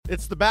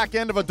It's the back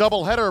end of a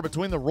doubleheader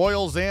between the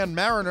Royals and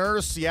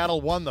Mariners.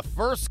 Seattle won the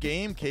first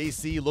game.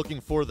 KC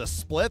looking for the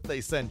split. They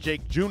send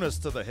Jake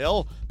Junis to the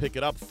hill. Pick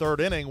it up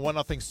third inning,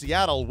 1-0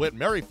 Seattle. Whit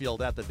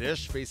Merrifield at the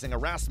dish, facing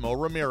Erasmo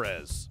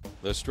Ramirez.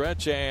 The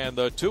stretch and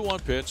the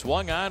 2-1 pitch.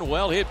 Swung on,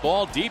 well hit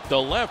ball deep to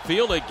left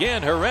field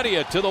again.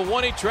 Heredia to the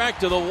one-inning track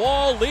to the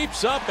wall.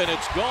 Leaps up and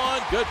it's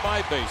gone.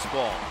 Goodbye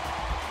baseball.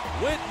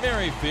 Whit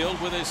Merrifield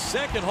with his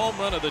second home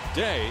run of the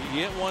day.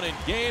 He hit one in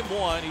game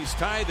one. He's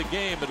tied the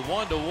game at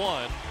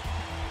 1-1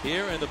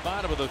 here in the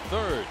bottom of the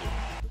third.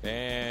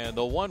 And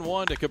the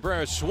 1-1 to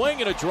Cabrera. Swing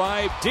and a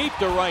drive deep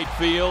to right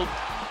field.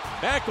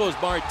 Back goes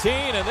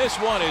Martin, and this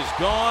one is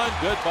gone.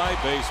 Goodbye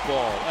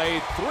baseball.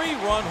 A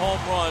 3-run home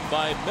run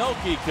by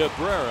Melky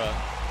Cabrera.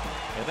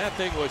 And that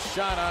thing was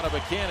shot out of a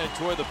cannon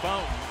toward the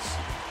fountains.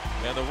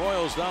 And the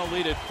Royals now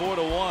lead it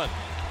 4-1.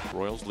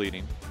 Royals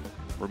leading.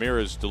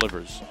 Ramirez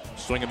delivers.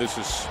 Swing, and this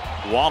is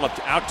walloped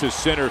out to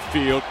center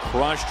field.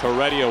 Crushed.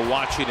 Heredia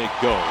watching it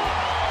go.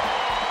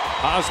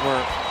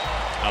 Hosmer,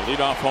 a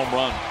leadoff home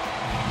run.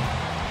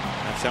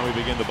 That's how we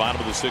begin the bottom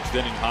of the sixth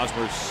inning.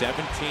 Hosmer's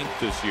 17th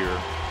this year.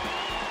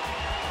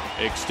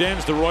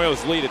 Extends the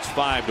Royals' lead. It's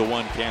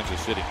 5-1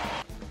 Kansas City.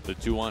 The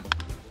 2-1.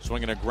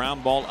 Swinging a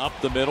ground ball up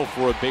the middle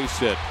for a base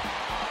hit.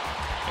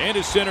 And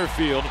to center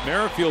field.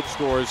 Merrifield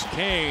scores.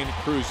 Kane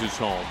cruises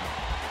home.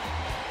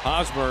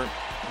 Hosmer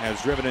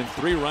has driven in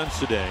 3 runs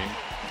today,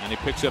 and he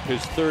picks up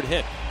his third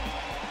hit.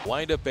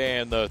 Windup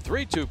and the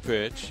 3-2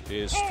 pitch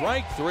is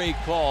strike 3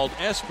 called.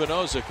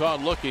 Espinosa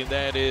caught looking.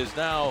 That is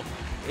now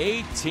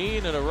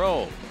 18 in a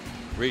row.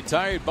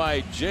 Retired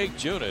by Jake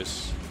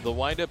Junis. The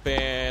windup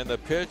and the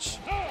pitch.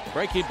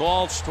 Breaking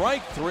ball,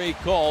 strike 3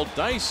 called.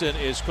 Dyson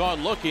is caught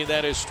looking.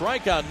 That is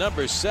strikeout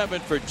number 7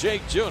 for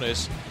Jake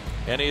Junis.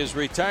 And he has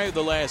retired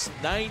the last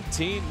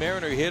 19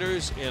 Mariner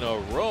hitters in a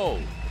row.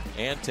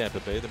 And Tampa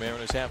Bay, the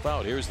Mariners half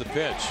out. Here's the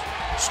pitch.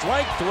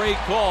 Strike 3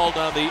 called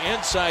on the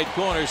inside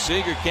corner.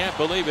 Seager can't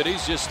believe it.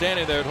 He's just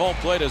standing there at home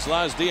plate as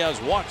Las Diaz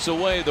walks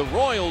away. The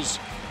Royals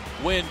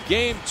win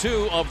game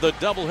 2 of the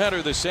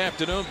doubleheader this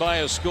afternoon by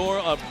a score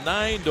of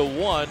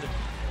 9-1.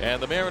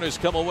 And the Mariners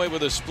come away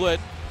with a split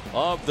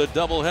of the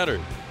doubleheader.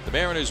 The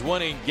Mariners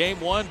winning game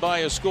 1 by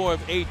a score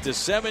of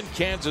 8-7.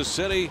 Kansas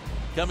City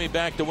coming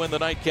back to win the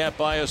nightcap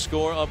by a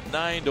score of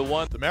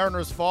 9-1. The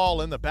Mariners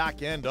fall in the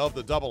back end of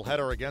the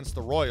doubleheader against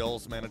the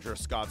Royals. Manager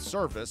Scott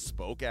Service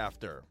spoke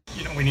after.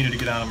 We needed to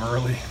get on them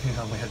early.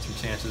 We had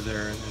some chances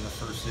there in the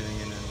first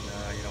inning, and then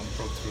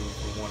broke through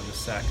for one in the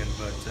second.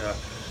 But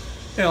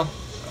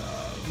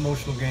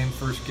emotional game,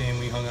 first game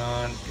we hung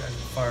on, guys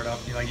were fired up.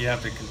 You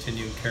have to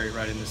continue and carry it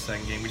right in the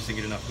second game. We just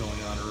didn't get enough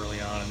going on early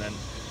on, and then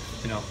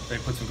they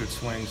put some good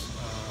swings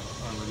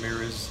on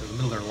Ramirez. In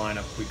the middle of their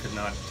lineup, we could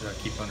not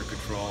keep under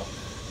control.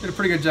 Did a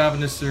pretty good job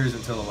in this series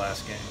until the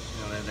last game.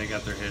 They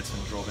got their hits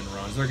and drove in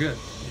runs. They're good.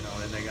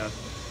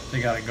 They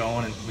got it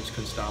going, and we just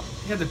couldn't stop them.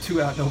 He had the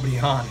 2 out, nobody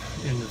on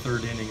in the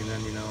third inning, and then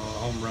a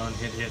home run,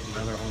 hit,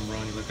 another home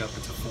run. You look up,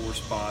 it's a 4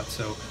 spot.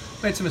 So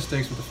made some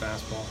mistakes with the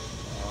fastball.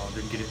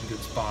 Didn't get it in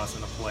good spots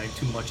on the plate.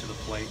 Too much of the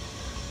plate.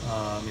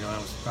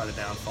 That was probably the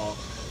downfall.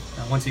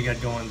 Once he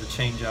got going, the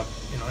changeup.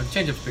 The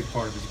changeup's a big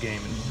part of his game,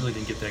 and really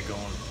didn't get that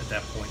going at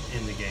that point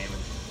in the game,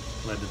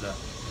 and led to the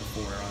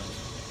 4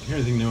 runs.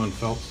 Anything new on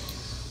Phelps?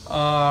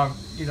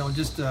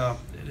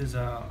 It is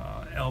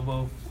a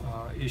elbow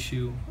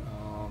issue.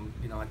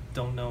 I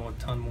don't know a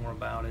ton more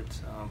about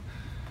it.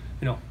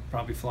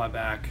 Probably fly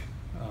back,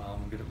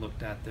 get it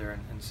looked at there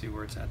and see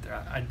where it's at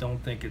there. I don't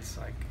think it's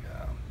like,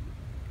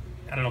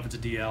 I don't know if it's a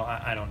DL.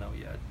 I don't know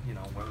yet,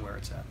 where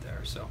it's at there.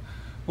 So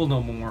we'll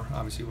know more.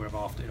 Obviously, we have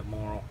off day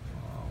tomorrow.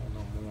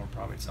 We'll know more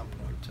probably at some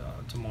point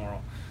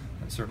tomorrow,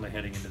 and certainly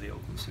heading into the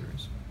Oakland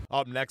series.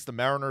 Up next, the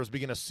Mariners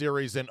begin a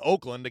series in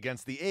Oakland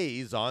against the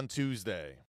A's on Tuesday.